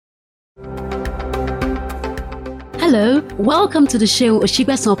Hello, welcome to the Seun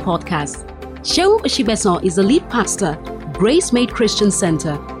Oshibesan podcast. Seun Oshibesan is the lead pastor, Grace Made Christian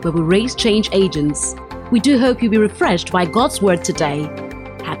Center, where we raise change agents. We do hope you'll be refreshed by God's word today.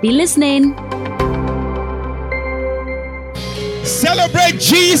 Happy listening. Celebrate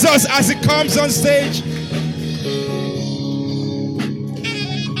Jesus as he comes on stage.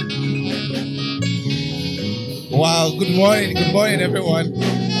 Wow, good morning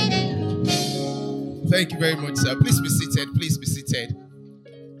everyone. Thank you very much, sir. Please be seated.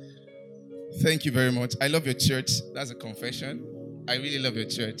 Thank you very much. I love your church. That's a confession. I really love your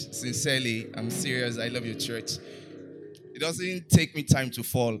church. Sincerely, I'm serious. I love your church. It doesn't take me time to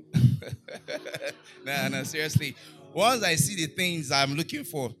fall. No, seriously. Once I see the things I'm looking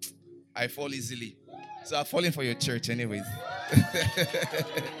for, I fall easily. So I'm falling for your church anyways.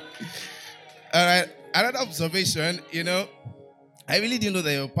 All right. Another observation, I really didn't know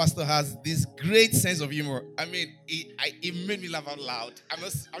that your pastor has this great sense of humor. I mean, it made me laugh out loud. I'm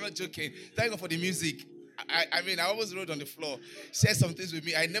not joking. Thank God for the music. I almost rolled on the floor. Shared some things with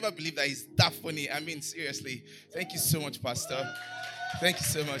me. I never believed that he's that funny. I mean, seriously. Thank you so much, Pastor. Thank you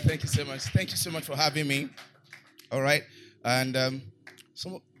so much. Thank you so much for having me. All right. And the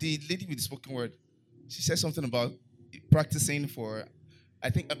lady with the spoken word, she said something about practicing for, I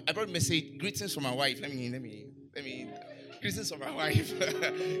think, I brought a message, greetings from my wife. Let me. Greetings from my wife.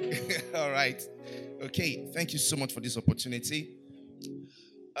 All right. Okay. Thank you so much for this opportunity.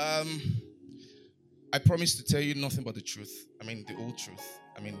 I promise to tell you nothing but the truth. I mean, the whole truth.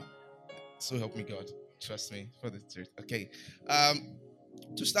 I mean, so help me God. Trust me for the truth. Okay.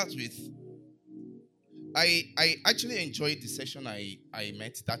 To start with, I actually enjoyed the session I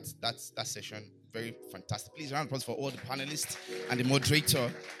met. That session, very fantastic. Please round of applause for all the panelists and the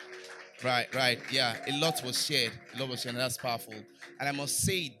moderator. Right. Yeah, a lot was shared. And that's powerful. And I must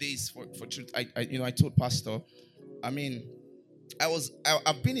say this for truth. I told Pastor, I've been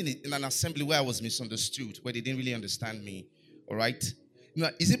in an assembly where I was misunderstood, where they didn't really understand me. All right.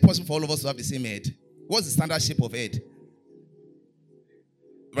 Is it possible for all of us to have the same head? What's the standard shape of head?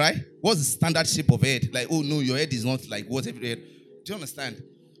 Right? What's the standard shape of head? Like, oh no, your head is not like whatever head. Do you understand?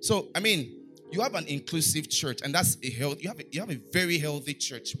 So, you have an inclusive church, and that's you have a very healthy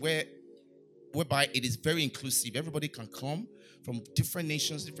church whereby it is very inclusive. Everybody can come from different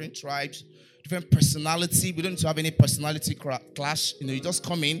nations, different tribes, different personality. We don't need to have any personality clash. You just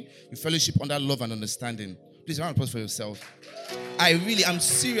come in, you fellowship under love and understanding. Please round of applause for yourself. I'm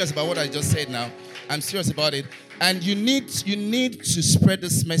serious about what I just said now. I'm serious about it. And you need to spread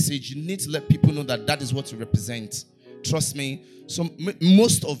this message. You need to let people know that is what you represent. Trust me. So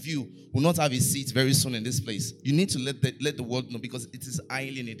most of you will not have a seat very soon in this place. You need to let the world know, because it is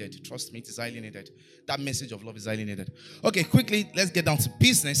highly needed. Trust me, it is highly needed. That message of love is highly needed. Okay, quickly, let's get down to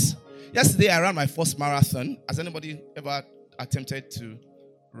business. Yesterday, I ran my first marathon. Has anybody ever attempted to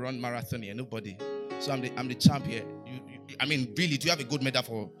run marathon here? Nobody. So I'm the champ here. Really, do you have a good medal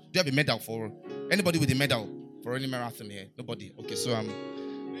do you have a medal for anybody with a medal for any marathon here? Nobody. Okay, so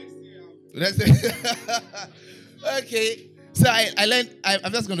okay. So I learned,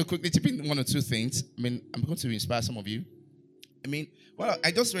 I'm just going to quickly chip in one or two things. I'm going to inspire some of you.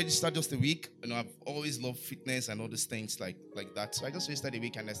 I just registered just a week. I've always loved fitness and all these things like that. So I just registered a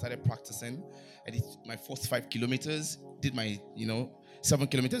week and I started practicing. I did my first 5 kilometers, did my, 7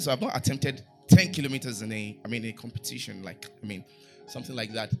 kilometers. So I've not attempted 10 kilometers in a competition, something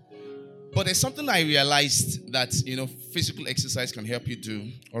like that. But there's something I realized that, physical exercise can help you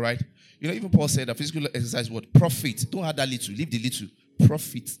do, all right? Even Paul said that physical exercise would profit. Don't add that little, leave the little.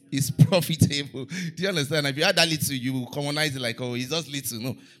 Profit is profitable. Do you understand? If you add that little, you will commonize it like, oh, it's just little.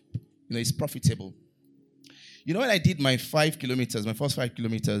 No, it's profitable. When I did my 5 kilometers, my first 5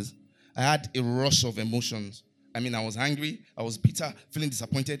 kilometers, I had a rush of emotions. I was angry, I was bitter, feeling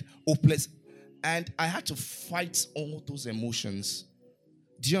disappointed, hopeless, and I had to fight all those emotions.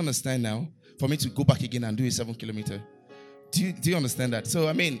 Do you understand now? For me to go back again and do a 7 kilometer. Do you understand that?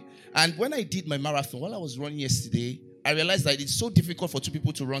 So, and when I did my marathon, while I was running yesterday, I realized that it's so difficult for two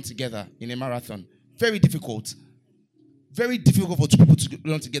people to run together in a marathon. Very difficult. Very difficult for two people to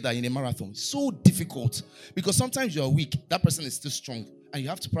run together in a marathon. So difficult. Because sometimes you're weak, that person is still strong, and you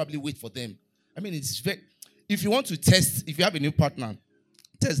have to probably wait for them. It's very... If you want to test, if you have a new partner,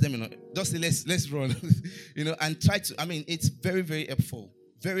 test them, just say, let's run, and try to... it's very, very helpful.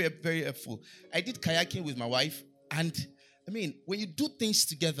 Very, very helpful. I did kayaking with my wife, and when you do things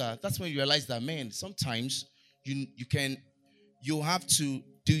together, that's when you realize that, sometimes you have to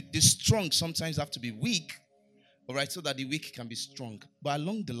do the strong sometimes have to be weak, all right, so that the weak can be strong. But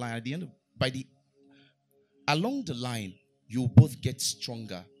along the line, along the line, you both get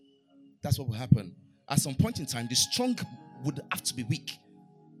stronger. That's what will happen. at some point in time, the strong would have to be weak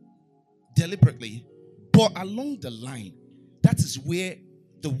deliberately. But along the line, that is where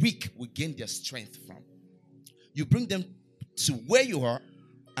the weak will gain their strength from. You bring them to where you are,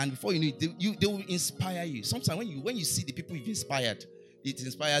 and before you know it, they will inspire you. Sometimes when you see the people you've inspired, it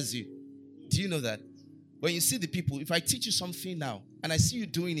inspires you. Do you know that? When you see the people, if I teach you something now, and I see you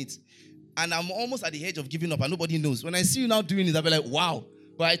doing it, and I'm almost at the edge of giving up, and nobody knows. When I see you now doing it, I'll be like, wow,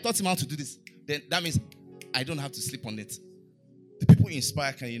 but I taught him how to do this. Then that means I don't have to sleep on it. The people you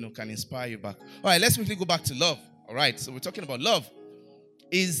inspire can inspire you back. All right, let's quickly go back to love. All right, so we're talking about love.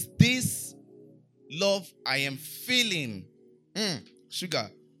 Is this love I am feeling? Sugar.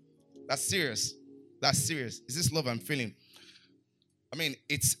 That's serious. That's serious. Is this love I'm feeling? I mean,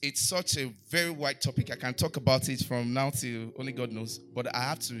 it's such a very wide topic. I can talk about it from now till only God knows. But I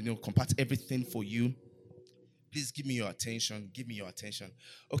have to, compact everything for you. Please give me your attention. Give me your attention.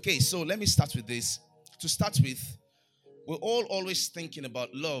 Okay, so let me start with this. To start with, we're all always thinking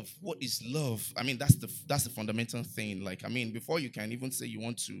about love. What is love? I mean, that's the fundamental thing. Like, I mean, before you can even say you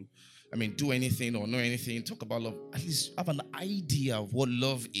want to, do anything or know anything, talk about love. At least have an idea of what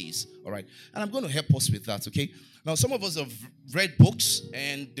love is. All right. And I'm going to help us with that. Okay. Now, some of us have read books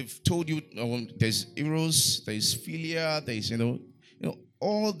and they've told you there's eros, there's philia, there's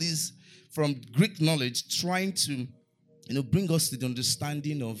all these from Greek knowledge trying to bring us to the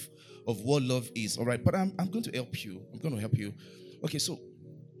understanding of what love is. All right. But I'm going to help you. I'm going to help you. Okay. So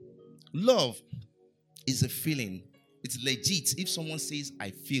love is a feeling. It's legit if someone says, I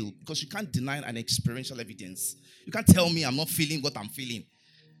feel, because you can't deny an experiential evidence. You can't tell me I'm not feeling what I'm feeling.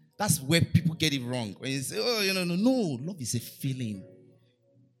 That's where people get it wrong. When you say, no, love is a feeling.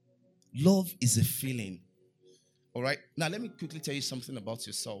 Love is a feeling. All right. Now, let me quickly tell you something about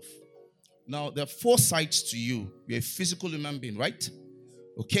yourself. Now, there are 4 sides to you. You're a physical human being, right?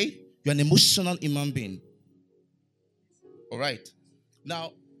 Okay. You're an emotional human being. All right.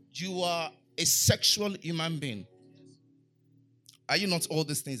 Now, you are a sexual human being. Are you not all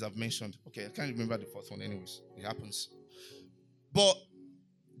these things I've mentioned? Okay, I can't remember the 4th one anyways. It happens. But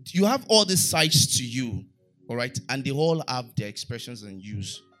you have all these sides to you, all right? And they all have their expressions and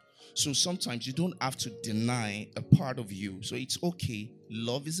use. So sometimes you don't have to deny a part of you. So it's okay.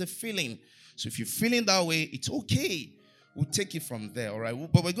 Love is a feeling. So if you're feeling that way, it's okay. We'll take it from there, all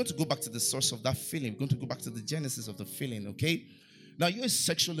right? But we're going to go back to the source of that feeling. We're going to go back to the genesis of the feeling, okay? Now, you're a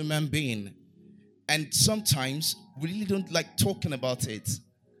sexual human being. And sometimes we really don't like talking about it.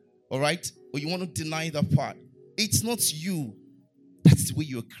 All right? Or you want to deny that part. It's not you. That's the way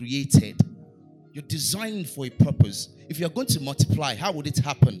you're created. You're designed for a purpose. If you're going to multiply, how would it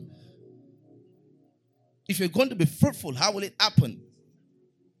happen? If you're going to be fruitful, how will it happen?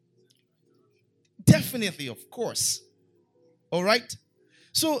 Definitely, of course. All right?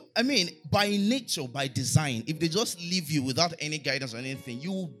 So, by nature, by design, if they just leave you without any guidance or anything,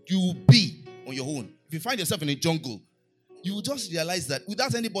 you will be on your own. If you find yourself in a jungle, you will just realize that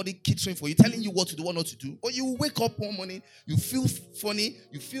without anybody catering for you, telling you what to do, what not to do, or you will wake up one morning, you feel funny,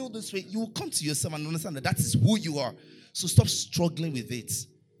 you feel this way, you will come to yourself and understand that is who you are. So stop struggling with it.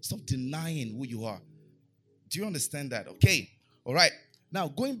 Stop denying who you are. Do you understand that? Okay. All right. Now,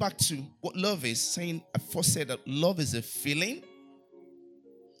 going back to what love is, I first said that love is a feeling.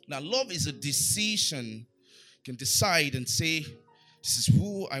 Now, love is a decision. You can decide and say, this is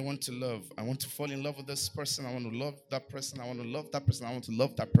who I want to love. I want to fall in love with this person. I want to love that person. I want to love that person. I want to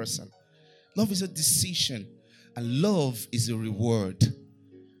love that person. Love is a decision. And love is a reward.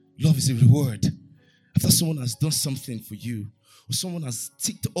 Love is a reward. After someone has done something for you, or someone has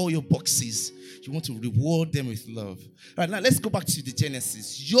ticked all your boxes, you want to reward them with love. All right, now let's go back to the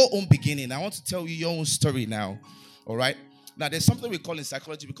Genesis. Your own beginning. I want to tell you your own story now. All right? Now, there's something we call in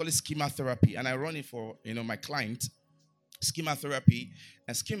psychology, we call it schema therapy. And I run it for, my client. Schema therapy.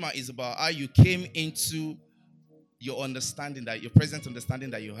 And schema is about how you came into your understanding, that your present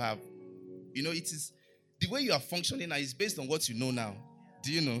understanding that you have. It is the way you are functioning now is based on what you know now.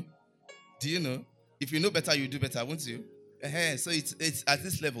 Do you know? Do you know? If you know better, you do better, won't you? So it's at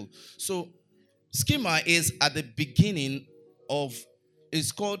this level. So schema is at the beginning of,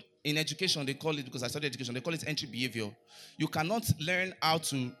 it's called, in education, they call it, because I studied education, they call it entry behavior. You cannot learn how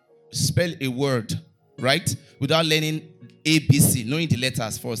to spell a word, right, without learning ABC, knowing the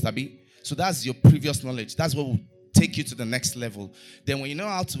letters first, Abi. So that's your previous knowledge. That's what will take you to the next level. Then when you know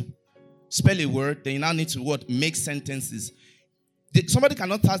how to spell a word, then you now need to make sentences. Somebody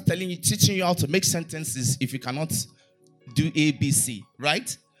cannot start teaching you how to make sentences if you cannot do ABC,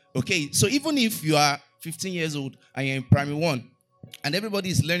 right? Okay, so even if you are 15 years old and you're in primary 1, and everybody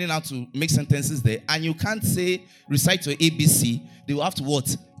is learning how to make sentences there, and you can't recite your ABC, they will have to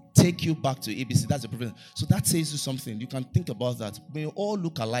take you back to ABC. That's the preference. So that says you something. You can think about that. We all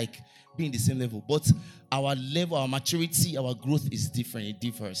look alike, be in the same level, but our level, our maturity, our growth is different. It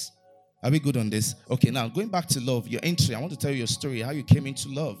differs. Are we good on this? Okay, now going back to love, your entry. I want to tell you your story, how you came into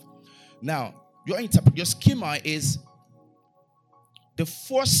love. Now, your schema is the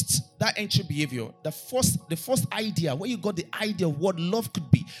first, that entry behavior, the first idea, where you got the idea of what love could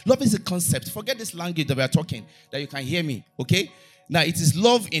be. Love is a concept. Forget this language that we are talking, that you can hear me, okay? Now, it is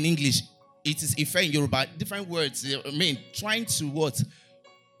love in English. It is Ife in Yoruba. Different words. I mean, trying to what?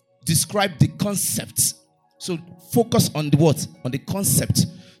 Describe the concept. So, focus on the what? On the concept.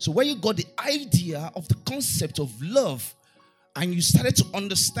 So, when you got the idea of the concept of love, and you started to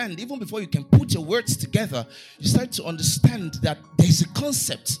understand, even before you can put your words together, you started to understand that there's a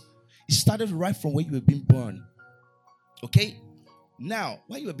concept. It started right from when you were being born. Okay? Now,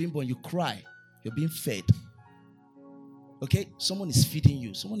 when you were being born, you cry. You're being fed. Okay? Someone is feeding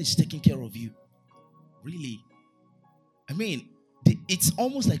you. Someone is taking care of you. Really? I mean, it's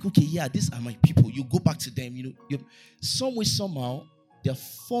almost like, okay, yeah, these are my people. You go back to them. Some way, somehow, they're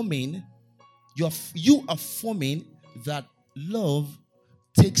forming. You are forming that love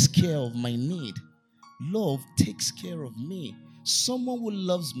takes care of my need. Love takes care of me. Someone who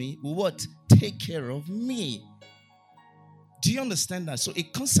loves me will what? Take care of me. Do you understand that? So a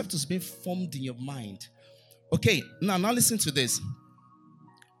concept is being formed in your mind. Okay, now listen to this.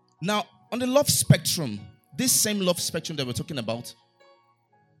 Now, on the love spectrum, this same love spectrum that we're talking about,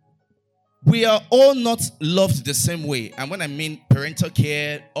 we are all not loved the same way. And when I mean parental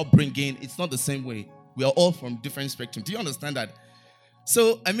care, upbringing, it's not the same way. We are all from different spectrum. Do you understand that?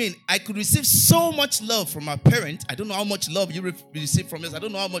 So, I mean, I could receive so much love from my parent. I don't know how much love you receive from us. I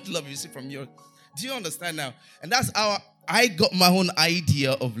don't know how much love you receive from yours. Do you understand now? And that's how I got my own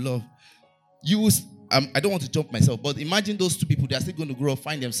idea of love. I don't want to jump myself, but imagine those two people, they are still going to grow up,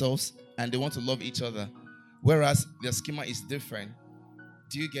 find themselves, and they want to love each other. Whereas their schema is different.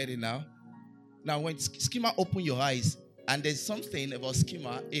 Do you get it now? Now, when schema open your eyes, and there's something about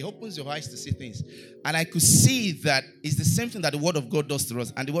schema, it opens your eyes to see things. And I could see that it's the same thing that the word of God does to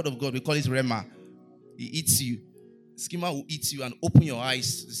us. And the word of God, we call it Rema. It eats you. Schema will eat you and open your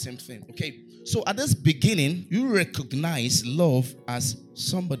eyes to the same thing. Okay. So at this beginning, you recognize love as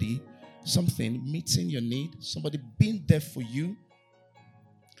something meeting your need, somebody being there for you.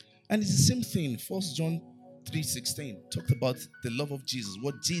 And it's the same thing. 1 John 3:16 talked about the love of Jesus,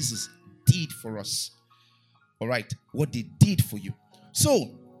 what Jesus did for us. All right, what they did for you.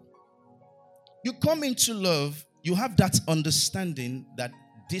 So, you come into love, you have that understanding that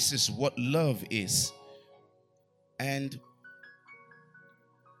this is what love is. And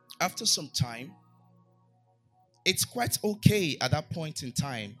after some time, it's quite okay at that point in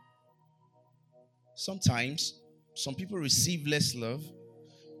time. Sometimes, some people receive less love,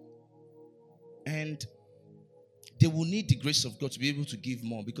 and they will need the grace of God to be able to give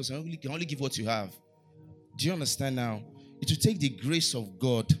more, because you can only give what you have. Do you understand now? It will take the grace of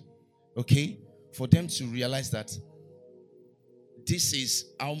God, okay, for them to realize that this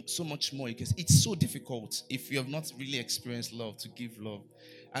is how so much more. It's so difficult if you have not really experienced love to give love.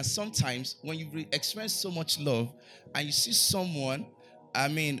 And sometimes when you experience so much love and you see someone, I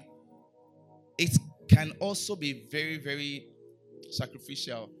mean, it can also be very, very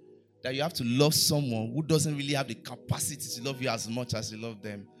sacrificial that you have to love someone who doesn't really have the capacity to love you as much as you love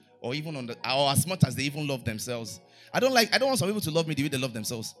them. Or even or as much as they even love themselves. I don't want some people to love me the way they love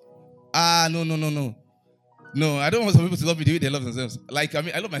themselves. No. No, I don't want some people to love me the way they love themselves. Like,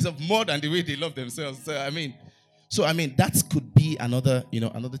 I love myself more than the way they love themselves. So, that could be another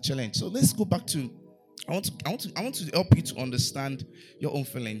challenge. So let's go back to, I want to help you to understand your own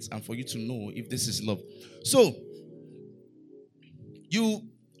feelings and for you to know if this is love. So, you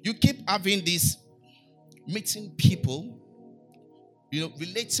keep having this meeting people,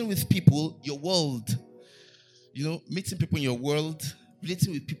 relating with people, your world, meeting people in your world,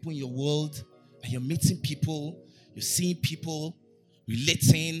 relating with people in your world, and you're meeting people, you're seeing people,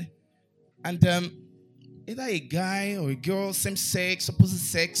 relating, and either a guy or a girl, same sex, opposite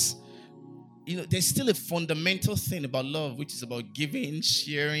sex, there's still a fundamental thing about love, which is about giving,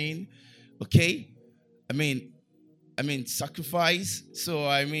 sharing, okay? Sacrifice. So,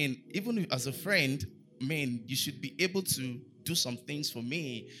 even as a friend, you should be able to do some things for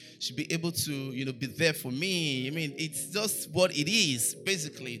me. You should be able to, be there for me. It's just what it is,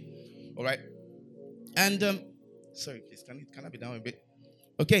 basically. All right. And, sorry, please, can I be down a bit?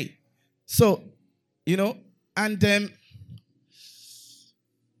 Okay. So, and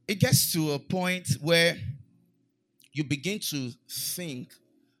it gets to a point where you begin to think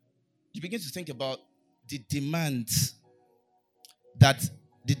about the demands that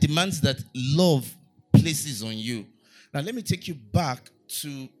the demands that love places on you. Now let me take you back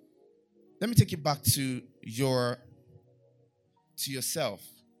to your to yourself.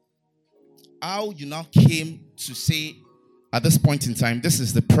 How you now came to say at this point in time, this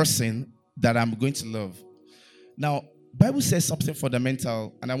is the person that I'm going to love. Now, Bible says something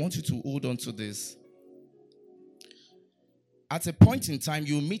fundamental, and I want you to hold on to this. At a point in time,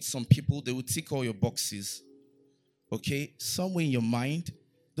 you'll meet some people, they will tick all your boxes. Okay? Somewhere in your mind,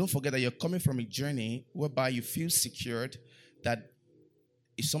 don't forget that you're coming from a journey whereby you feel secured that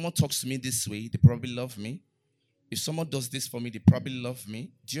if someone talks to me this way, they probably love me. If someone does this for me, they probably love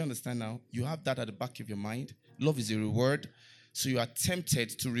me. Do you understand now? You have that at the back of your mind. Love is a reward. So you are tempted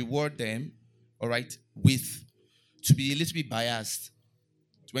to reward them, all right, to be a little bit biased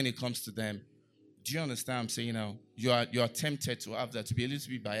when it comes to them. Do you understand what I'm saying now? You are tempted to have that, to be a little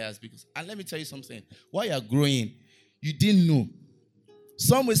bit biased. And let me tell you something. While you are growing, you didn't know.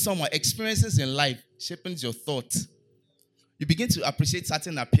 Some experiences in life shapes your thought. You begin to appreciate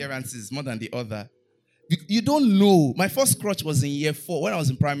certain appearances more than the other. You don't know. My first crush was in year 4. When I was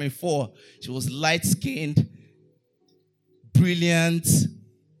in primary 4, she was light-skinned, brilliant,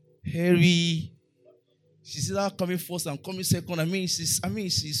 hairy. She's either coming first and coming second.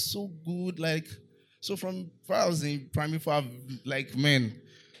 She's so good. So from when I was in primary 4, I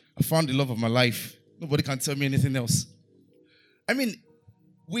found the love of my life. Nobody can tell me anything else.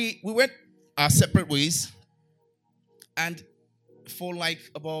 We went our separate ways, and for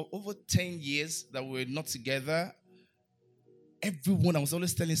about over 10 years that we were not together, I was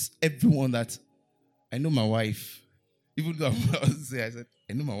always telling everyone that I know my wife. Even though I was there, I said,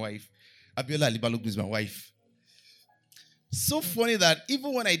 I know my wife. Abiola Alibalogun is my wife. So funny that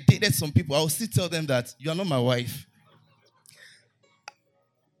even when I dated some people, I would still tell them that you are not my wife.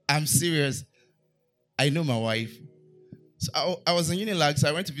 I'm serious. I know my wife. So I was in Unilag, so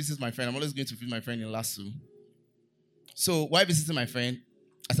I went to visit my friend. I'm always going to visit my friend in Lasso. So while visiting my friend,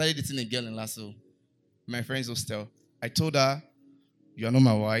 I started dating a girl in Lasso, my friend's hostel. I told her, you are not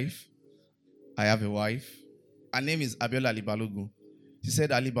my wife. I have a wife. Her name is Abiola Alibalogun. She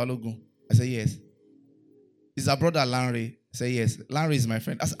said, Alibalogun. I said, yes. Is her brother Lanre? I said, yes. Lanre is my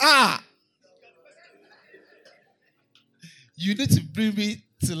friend. I said, you need to bring me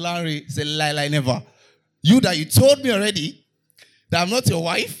to Lanre. He said, lie, never. You told me already that I'm not your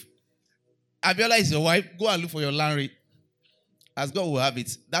wife. Abiola is your wife. Go and look for your Lanre. As God will have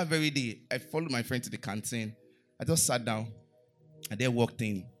it, that very day, I followed my friend to the canteen. I just sat down and then walked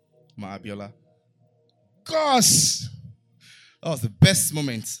in. My Abiola. Gosh! That was the best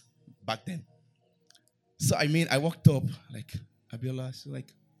moment back then. So, I walked up, Abiola, she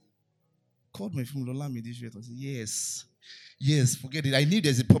called my phone, Lola me this way. I said, yes, forget it. I knew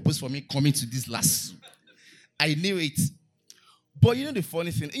there's a purpose for me coming to this last. I knew it. But the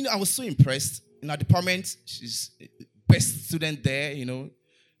funny thing, I was so impressed. In our department, she's best student there,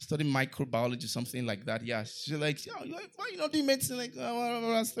 studying microbiology, something like that. Yeah, she's like, why you not doing medicine?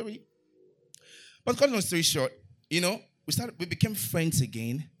 Story. But cut long story short, we became friends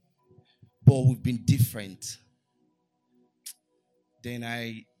again, but we've been different. Then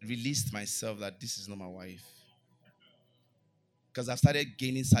I released myself that this is not my wife. Because I started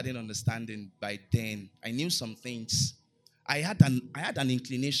gaining certain understanding by then. I knew some things. I had an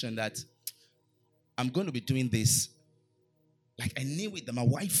inclination that I'm going to be doing this. I knew it, that my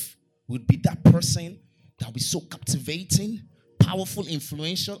wife would be that person that would be so captivating, powerful,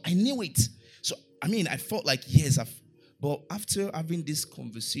 influential. I knew it. So, I felt like, yes, but after having this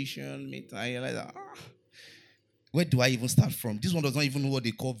conversation, I realized, where do I even start from? This one does not even know what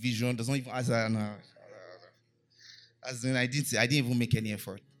they call vision, does not even answer. I didn't even make any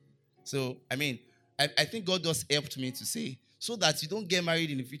effort. So, I think God just helped me to say, so that you don't get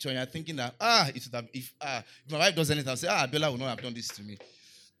married in the future and you're thinking that, if my wife does anything, I'll say, Bella would not have done this to me.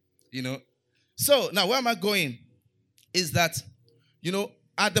 So, now where am I going? Is that,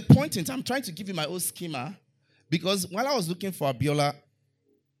 at the point in time, I'm trying to give you my own schema, because while I was looking for Abiola,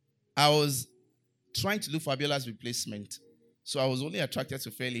 I was trying to look for Abiola's replacement. So I was only attracted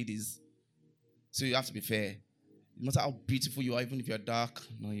to fair ladies. So you have to be fair. No matter how beautiful you are, even if you're dark,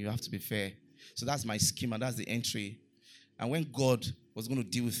 you have to be fair. So that's my schema, that's the entry. And when God was going to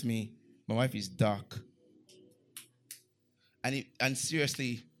deal with me, my wife is dark. And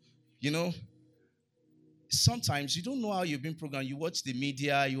seriously, sometimes you don't know how you've been programmed. You watch the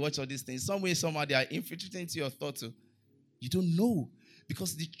media, you watch all these things. Some way, somehow, they are infiltrating into your thoughts. You don't know.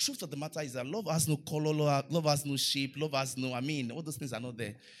 Because the truth of the matter is that love has no color, love has no shape, love has no, all those things are not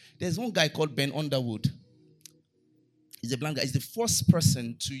there. There's one guy called Ben Underwood. He's a blind guy. He's the first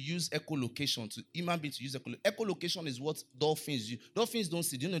person to use echolocation, to human being to use echolocation. Echolocation is what dolphins use. Dolphins don't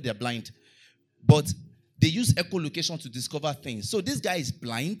see. Do you know they're blind? But they use echolocation to discover things. So this guy is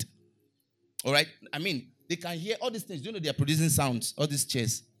blind. All right? I mean, they can hear all these things. Do you know they're producing sounds? All these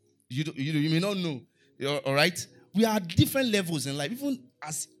chairs. You may not know. All right? We are at different levels in life, even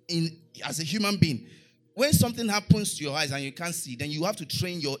as a human being. When something happens to your eyes and you can't see, then you have to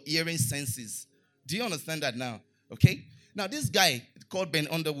train your hearing senses. Do you understand that now? Okay? Now, this guy called Ben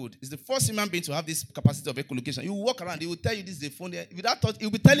Underwood is the first human being to have this capacity of echolocation. He will walk around. He will tell you this is the phone there. Without thought, he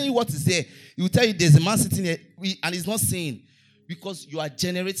will be telling you what is there. He will tell you there's a man sitting here and he's not seeing because you are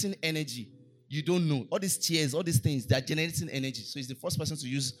generating energy. You don't know. All these chairs, all these things, they are generating energy. So he's the first person to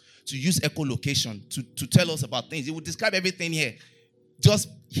use echolocation to tell us about things. He will describe everything here. Just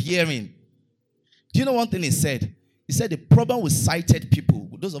hearing. Do you know one thing he said? He said the problem with sighted people,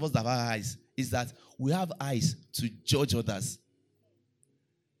 those of us that have eyes, is that we have eyes to judge others.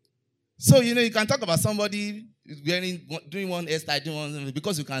 So, you can talk about somebody doing one hairstyle, doing one,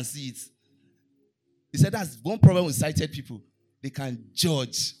 because you can see it. He said that's one problem with sighted people. They can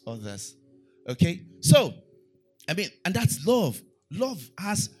judge others. Okay? So, and that's love. Love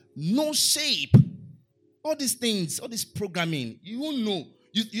has no shape. All these things, all this programming, you won't know.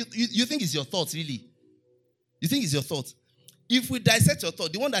 You think it's your thoughts, really. You think it's your thoughts. If we dissect your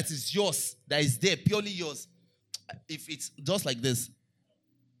thought, the one that is yours, that is there, purely yours, if it's just like this,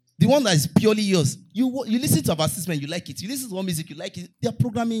 the one that is purely yours, you listen to our assessment, you like it. You listen to one music, you like it. They're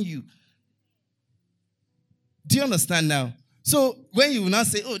programming you. Do you understand now? So when you now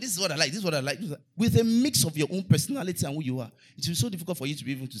say, oh, this is what I like, this is what I like, with a mix of your own personality and who you are, it will be so difficult for you to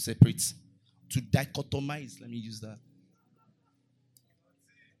be able to separate, to dichotomize, let me use that.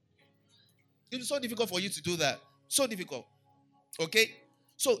 It's so difficult for you to do that. So difficult. Okay?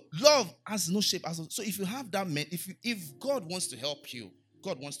 So love has no shape. So if you have that, if God wants to help you,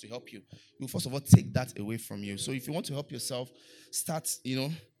 you first of all take that away from you. So if you want to help yourself, start,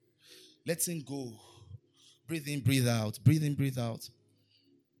 letting go. Breathe in, breathe out. Breathe in, breathe out.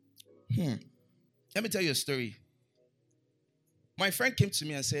 Let me tell you a story. My friend came to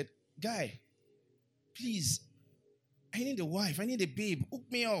me and said, Guy, please, I need a wife. I need a babe. Hook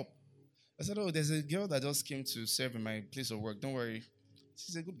me up. I said, oh, there's a girl that just came to serve in my place of work. Don't worry.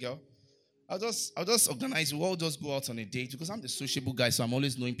 She's a good girl. I'll just organize. We'll all just go out on a date because I'm the sociable guy, so I'm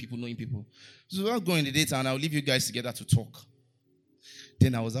always knowing people. So we'll go on a date and I'll leave you guys together to talk.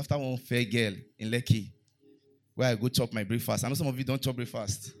 Then I was after one fair girl in Lekki where I go chop my breakfast. I know some of you don't chop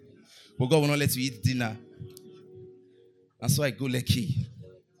breakfast. But God will not let you eat dinner. And so I go Lekki.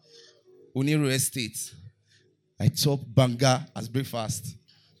 Oniru Estate. I chop banga as breakfast.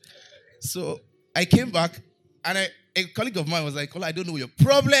 So I came back, and a colleague of mine was like, I don't know your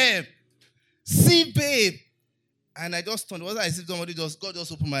problem. See, babe. And I just turned. I see somebody God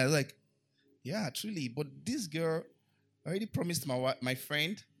just opened my eyes. Like, yeah, truly. But this girl, I already promised my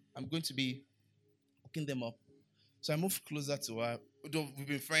friend, I'm going to be hooking them up. So I moved closer to her. We've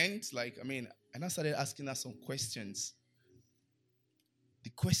been friends. And I started asking her some questions. The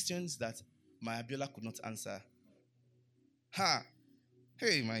questions that my Abiola could not answer.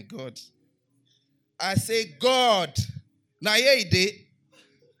 Hey, my God. I say, God. Now, here it is.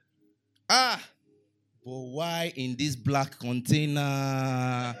 But why in this black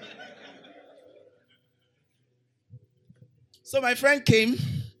container? So my friend came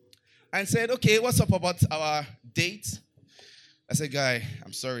and said, okay, what's up about our date? I said, Guy,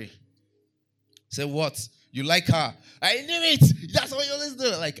 I'm sorry. I said, what? You like her? I knew it. That's what you always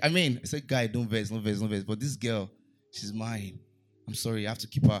do. I said, Guy, don't vex. But this girl, she's mine. I'm sorry, I have to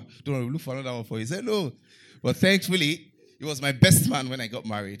keep her. Don't worry, we'll look for another one for you. He said, no. But thankfully, he was my best man when I got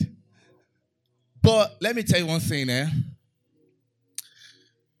married. But let me tell you one thing,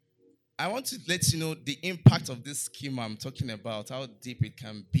 I want to let you know the impact of this scheme I'm talking about, how deep it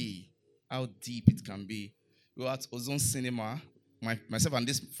can be. We were at Ozone Cinema, myself and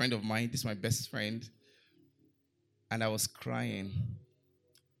this friend of mine, this is my best friend, and I was crying.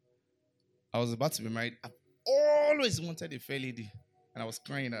 I was about to be married. I've always wanted a fair lady, and I was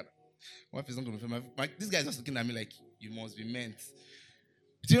crying that my wife is not going to be fair. This guy is just looking at me like, you must be meant.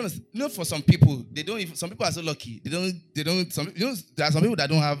 Do you understand? For some people, some people are so lucky. There are some people that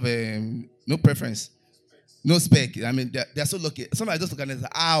don't have no preference, no spec. They're so lucky. Somebody just look at it and say,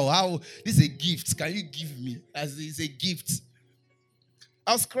 how, this is a gift. Can you give me? As it's a gift.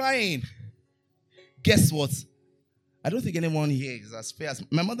 I was crying. Guess what? I don't think anyone here is as fair as,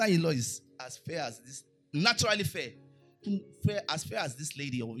 my mother-in-law is as fair as this, naturally fair. As fair as this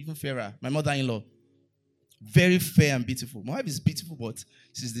lady, or even fairer. My mother-in-law. Very fair and beautiful. My wife is beautiful, but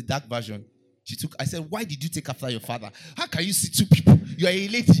she's the dark version. I said, why did you take after your father? How can you see two people? You are a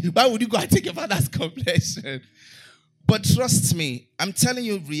lady. Why would you go and take your father's complexion? But trust me, I'm telling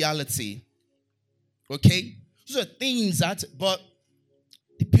you reality. Okay? Those are things but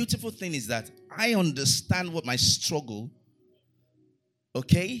the beautiful thing is that I understand what my struggle,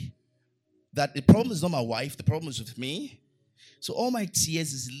 okay? That the problem is not my wife, the problem is with me. So all my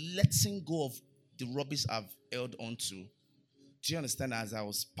tears is letting go of the rubbish I've held on to. Do you understand? As I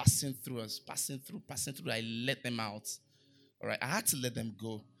was passing through, I let them out. All right, I had to let them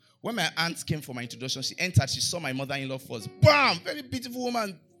go. When my aunt came for my introduction, she entered, she saw my mother-in-law first. Bam! Very beautiful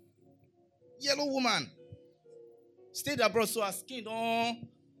woman. Yellow woman. Stayed abroad, so her skin,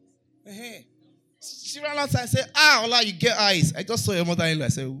 She ran outside and said, Ola, you get eyes. I just saw your mother-in-law. I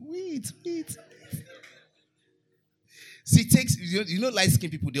said, wait. She takes,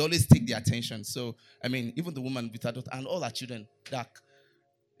 light-skinned people, they always take their attention. So, even the woman with her daughter and all her children, dark,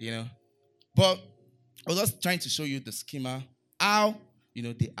 But I was just trying to show you the schema, how,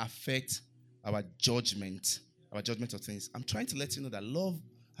 they affect our judgment of things. I'm trying to let you know that love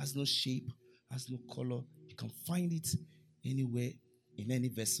has no shape, has no color. You can find it anywhere, in any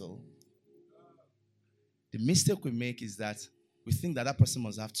vessel. The mistake we make is that we think that person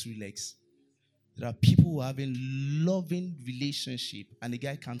must have two legs. There are people who are having loving relationship and the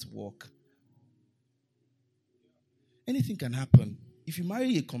guy can't walk. Anything can happen. If you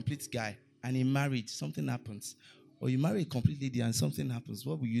marry a complete guy and he married, something happens. Or you marry a complete lady and something happens,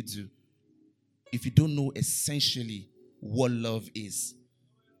 what will you do? If you don't know essentially what love is.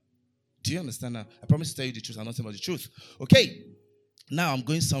 Do you understand now? I promise to tell you the truth. I'm not telling you the truth. Okay. Now I'm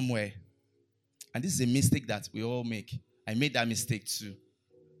going somewhere. And this is a mistake that we all make. I made that mistake too.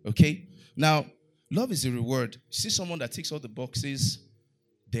 Okay? Now, love is a reward. You see someone that ticks all the boxes,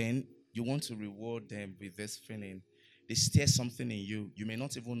 then you want to reward them with this feeling. They stir something in you. You may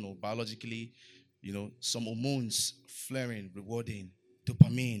not even know. Biologically, some hormones flaring, rewarding,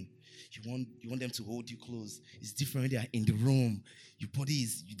 dopamine. You want them to hold you close. It's different when they are in the room. Your body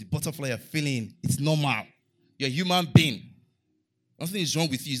is, the butterfly you're feeling, it's normal. You're a human being. Nothing is wrong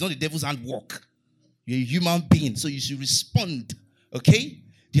with you. It's not the devil's handwork. You're a human being, so you should respond. Okay?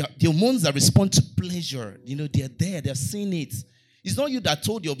 The hormones that respond to pleasure, they're there, they're seeing it. It's not you that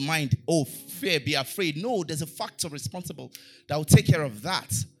told your mind, fear, be afraid. No, there's a factor responsible that will take care of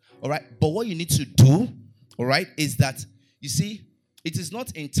that. All right? But what you need to do, all right, is that, you see, it is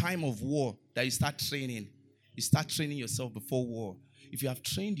not in time of war that you start training. You start training yourself before war. If you have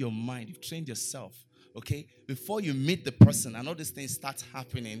trained your mind, you've trained yourself, okay, before you meet the person and all these things start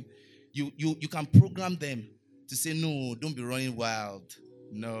happening, you can program them to say, no, don't be running wild.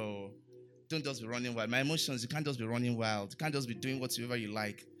 No, don't just be running wild. My emotions, you can't just be running wild. You can't just be doing whatever you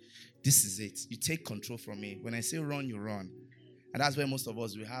like. This is it. You take control from me. When I say run, you run. And that's where most of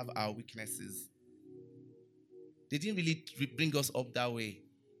us, we have our weaknesses. They didn't really bring us up that way.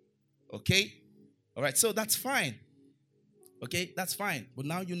 Okay? All right, so that's fine. Okay, that's fine. But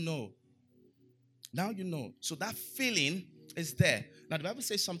now you know. Now you know. So that feeling is there. Now, the Bible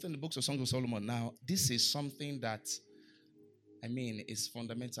says something in the books of Songs of Solomon. Now, this is something that, is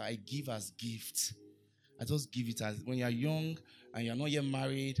fundamental. I give as gifts. I just give it as, when you're young and you're not yet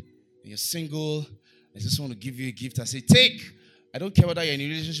married, and you're single, I just want to give you a gift. I say, take. I don't care whether you're in a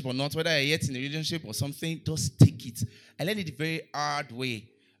relationship or not, whether you're yet in a relationship or something, just take it. I learned it the very hard way.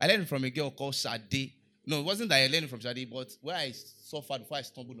 I learned it from a girl called Sade. No, it wasn't that I learned it from Sade, but where I suffered before I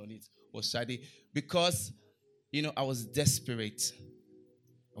stumbled on it was Sade. Because, I was desperate.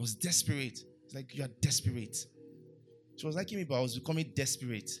 It's like, you are desperate. She was liking me, but I was becoming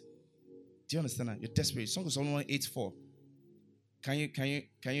desperate. Do you understand that? You're desperate. Songs of Solomon 8:4.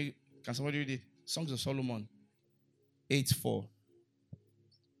 Can somebody read it? Songs of Solomon 8:4.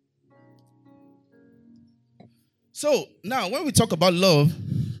 So, now, when we talk about love,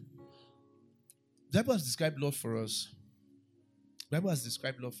 the Bible has described love for us. The Bible has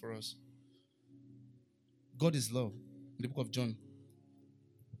described love for us. God is love. In the book of John,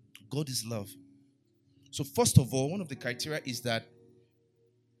 God is love. So, first of all, one of the criteria is that,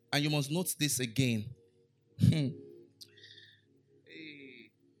 and you must note this again. Hey,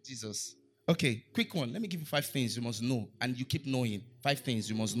 Jesus. Okay, quick one. Let me give you 5 things you must know, and you keep knowing. 5 things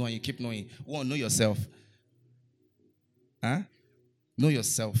you must know, and you keep knowing. 1, know yourself. Know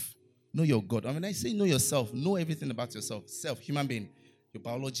yourself. Know your God. When I say know yourself, know everything about yourself. Self, human being, your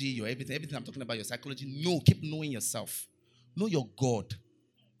biology, your everything. Everything I'm talking about, your psychology. Keep knowing yourself. Know your God.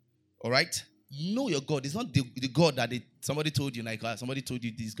 All right? Know your God. It's not the God that somebody told you, like somebody told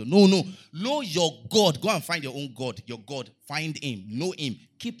you this God. No. Know your God. Go and find your own God. Your God. Find him. Know him.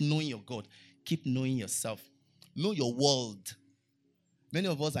 Keep knowing your God. Keep knowing yourself. Know your world. Many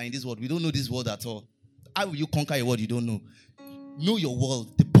of us are in this world. We don't know this world at all. How will you conquer a world you don't know? Know your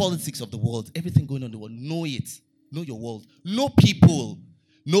world, the politics of the world, everything going on in the world. Know it. Know your world. Know people.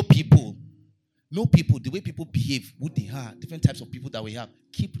 Know people. Know people, the way people behave, who they are, different types of people that we have.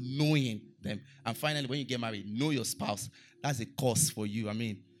 Keep knowing them. And finally, when you get married, know your spouse. That's a course for you.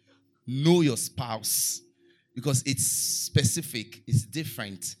 Know your spouse. Because it's specific. It's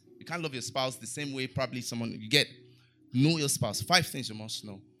different. You can't love your spouse the same way probably someone you get. Know your spouse. 5 things you must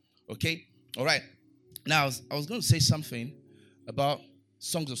know. Okay? All right. Now, I was going to say something about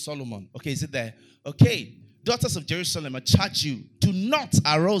Songs of Solomon. Okay, is it there? Okay. Daughters of Jerusalem, I charge you, do not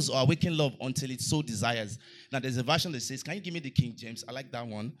arouse or awaken love until it so desires. Now, there's a version that says, can you give me the King James? I like that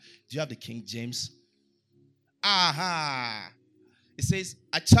one. Do you have the King James? Aha. It says,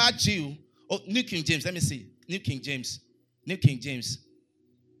 I charge you. Oh, New King James. Let me see. New King James. New King James.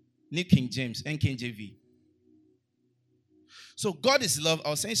 New King James. NKJV. So, God is love. I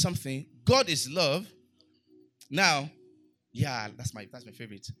was saying something. God is love. Now, yeah, that's my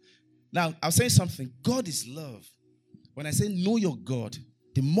favorite. Now, I was saying something. God is love. When I say know your God,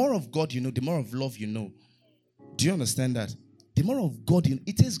 the more of God you know, the more of love you know. Do you understand that? The more of God you know,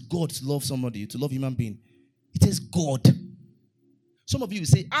 it is God to love somebody, to love a human being. It is God. Some of you will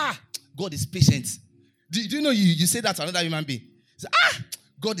say, God is patient. Do you know you say that to another human being? You say,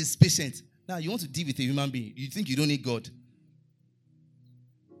 God is patient. Now, you want to deal with a human being. You think you don't need God.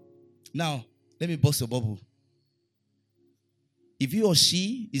 Now, let me bust your bubble. If he or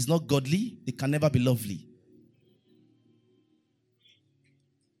she is not godly, they can never be lovely.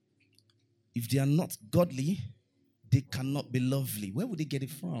 If they are not godly, they cannot be lovely. Where would they get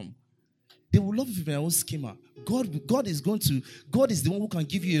it from? They will love you from their own schema. God is the one who can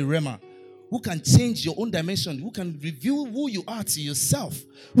give you a rema, who can change your own dimension, who can reveal who you are to yourself,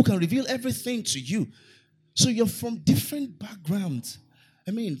 who can reveal everything to you. So you're from different backgrounds.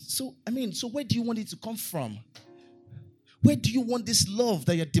 So where do you want it to come from? Where do you want this love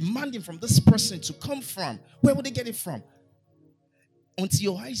that you're demanding from this person to come from? Where would they get it from? Until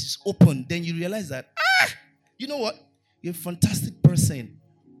your eyes is open, then you realize that, you know what? You're a fantastic person.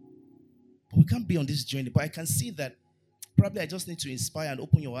 But we can't be on this journey. But I can see that probably I just need to inspire and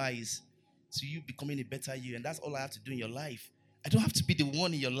open your eyes to you becoming a better you. And that's all I have to do in your life. I don't have to be the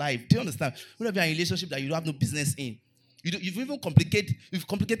one in your life. Do you understand? Whenever you're in a relationship that you have no business in, you've even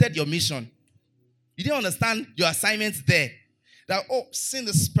complicated your mission. You didn't understand your assignments there. That, seeing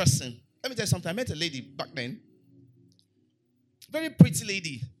this person. Let me tell you something. I met a lady back then. Very pretty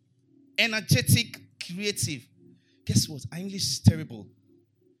lady. Energetic, creative. Guess what? Her English is terrible.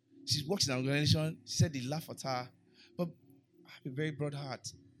 She works in an organization. She said they laugh at her. But I have a very broad heart.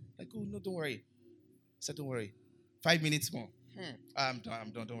 Like, no, don't worry. I said, don't worry. 5 minutes more. I'm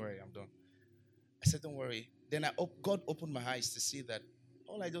done. Don't worry. I'm done. I said, don't worry. Then God opened my eyes to see that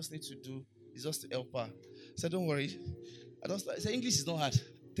all I just need to do is just to help her. I said, don't worry. I said, English is not hard.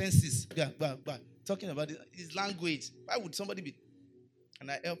 Tenses. Yeah, talking about his language. Why would somebody be?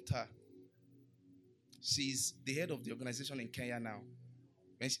 And I helped her. She's the head of the organization in Kenya now.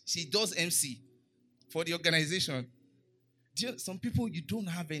 And she does MC for the organization. Some people, you don't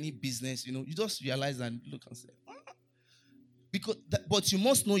have any business, you just realize and look and say, but you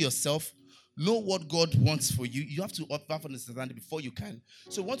must know yourself, know what God wants for you. You have to have understanding before you can.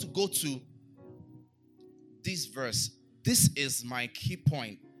 So I want to go to this verse. This is my key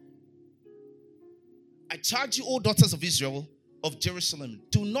point. I charge you, O daughters of Israel, of Jerusalem,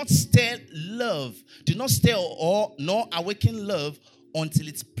 do not stir love. Do not stir nor awaken love until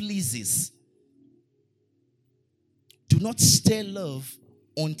it pleases. Do not stir love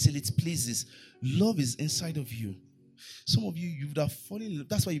until it pleases. Love is inside of you. Some of you would have fallen in love.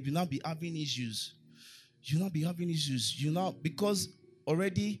 That's why you will not be having issues. You'll not be having issues. Because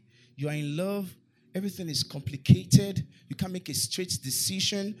already you are in love. Everything is complicated. You can't make a straight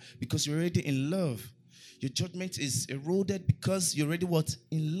decision because you're already in love. Your judgment is eroded because you're already what?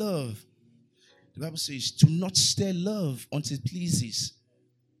 In love. The Bible says, do not stir love until it pleases.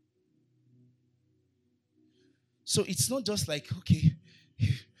 So it's not just like, okay,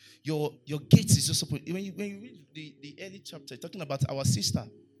 your gate is just open. When you read the early chapter, talking about our sister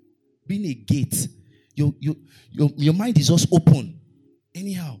being a gate, your mind is just open.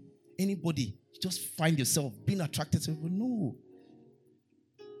 Anyhow, anybody, you just find yourself being attracted to people. No.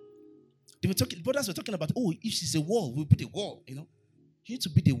 Brothers were talking about, if she's a wall, we'll build a wall, You need to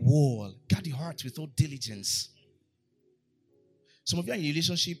build a wall. Guard your heart with all diligence. Some of you are in a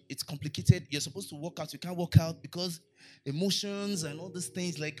relationship, it's complicated. You're supposed to work out. You can't work out because emotions and all these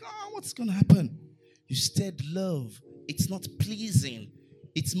things like, what's going to happen? You stirred love. It's not pleasing.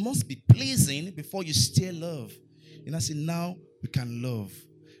 It must be pleasing before you stir love. And I say, now, we can love.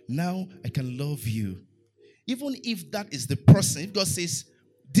 Now I can love you. Even if that is the person, if God says,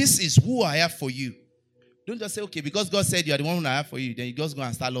 this is who I have for you. Don't just say, okay, because God said you are the one who I have for you, then you just go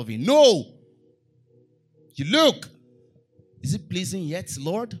and start loving. No. You look. Is it pleasing yet,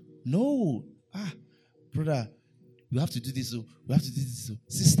 Lord? No. Brother, we have to do this. We have to do this.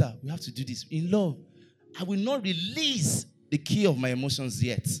 Sister, we have to do this. In love, I will not release the key of my emotions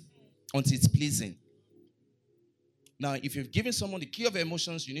yet until it's pleasing. Now, if you've given someone the key of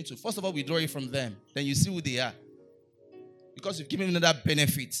emotions, you need to, first of all, withdraw it from them. Then you see who they are. Because you've given them another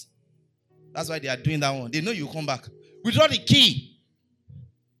benefit. That's why they are doing that one. They know you come back. Withdraw the key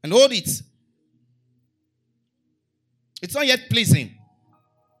and hold it. It's not yet pleasing.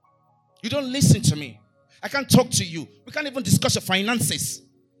 You don't listen to me. I can't talk to you. We can't even discuss your finances.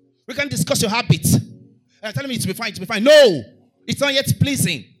 We can't discuss your habits. And you're telling me it will be fine, it will be fine. No, it's not yet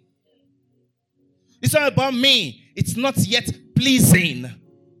pleasing. It's not about me. It's not yet pleasing.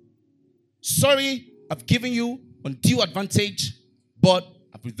 Sorry, I've given you undue advantage, but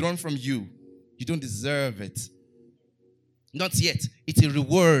I've withdrawn from you. You don't deserve it. Not yet. It's a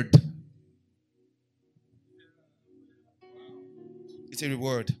reward. It's a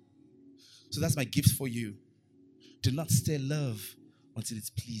reward. So that's my gift for you. Do not stir love until it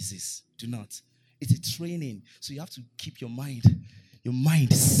pleases. Do not. It's a training. So you have to keep your mind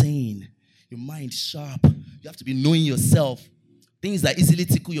sane, your mind sharp. You have to be knowing yourself. Things that easily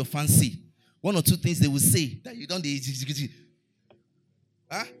tickle your fancy. One or two things they will say that you don't.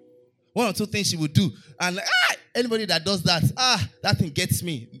 One or two things you will do. And anybody that does that, that thing gets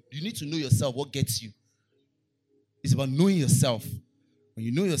me. You need to know yourself. What gets you? It's about knowing yourself. When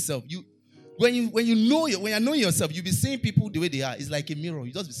you know yourself, when you know yourself, you'll be seeing people the way they are. It's like a mirror.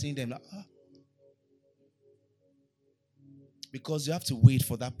 You just be seeing them like, Because you have to wait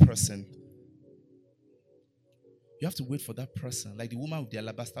for that person. You have to wait for that person. Like the woman with the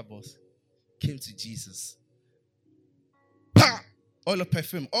alabaster box came to Jesus. All the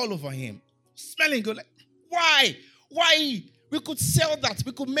perfume all over him. Smelling good. Like, why? Why? We could sell that.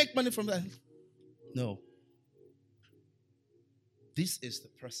 We could make money from that. No. This is the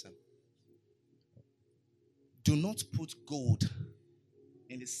person. Do not put gold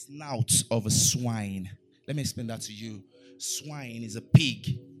in the snout of a swine. Let me explain that to you. Swine is a pig.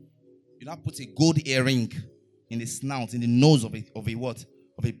 You don't put a gold earring in the snout, in the nose of a what?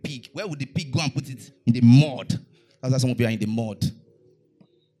 Of a pig. Where would the pig go and put it? In the mud. That's why some of you are in the mud.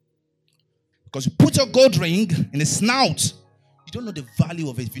 Because you put your gold ring in the snout, you don't know the value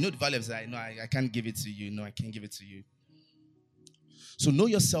of it. If you know the value of it, I can't give it to you. No, I can't give it to you. So know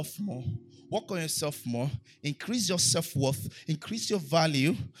yourself more. Work on yourself more. Increase your self-worth. Increase your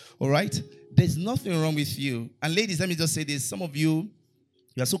value. All right? There's nothing wrong with you. And ladies, let me just say this. Some of you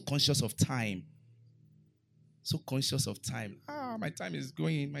are so conscious of time. So conscious of time. My time is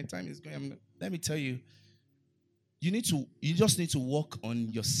going. My time is going. Let me tell you. You just need to work on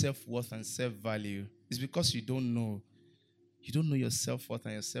your self-worth and self-value. It's because you don't know. You don't know your self-worth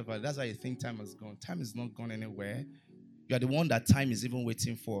and your self-value. That's why you think time has gone. Time is not gone anywhere. You are the one that time is even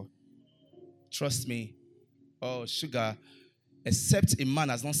waiting for. Trust me. Oh, sugar. Except a man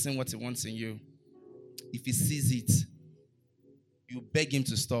has not seen what he wants in you. If he sees it, you beg him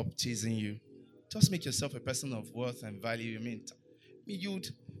to stop chasing you. Just make yourself a person of worth and value. You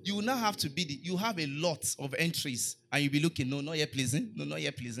will not have to be you have a lot of entries and you'll be looking, no, not yet pleasing, no, not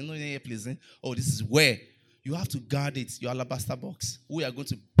yet pleasing, no, not yet pleasing. Oh, this is where you have to guard it, your alabaster box. We are going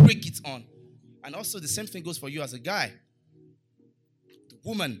to break it on. And also the same thing goes for you as a guy. The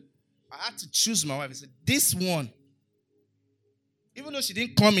woman, I had to choose my wife. I said, this one, even though she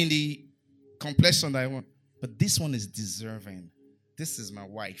didn't come in the complexion that I want, but this one is deserving. This is my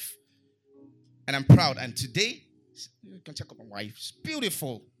wife. And I'm proud. And today, you can check out my wife. She's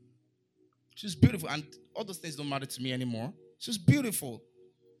beautiful. She's beautiful. And all those things don't matter to me anymore. She's beautiful.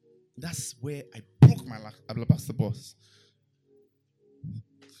 That's where I broke my alabaster box.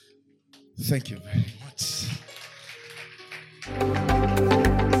 Thank you very much.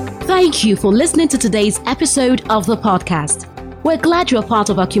 Thank you for listening to today's episode of the podcast. We're glad you're part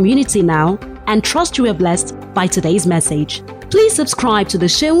of our community now and trust you were blessed by today's message. Please subscribe to the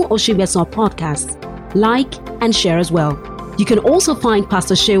Seun Oshibesan podcast, like and share as well. You can also find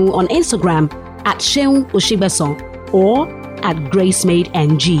Pastor Seun on Instagram at Seun Oshibesan or at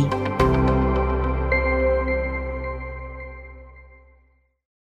GraceMadeNG.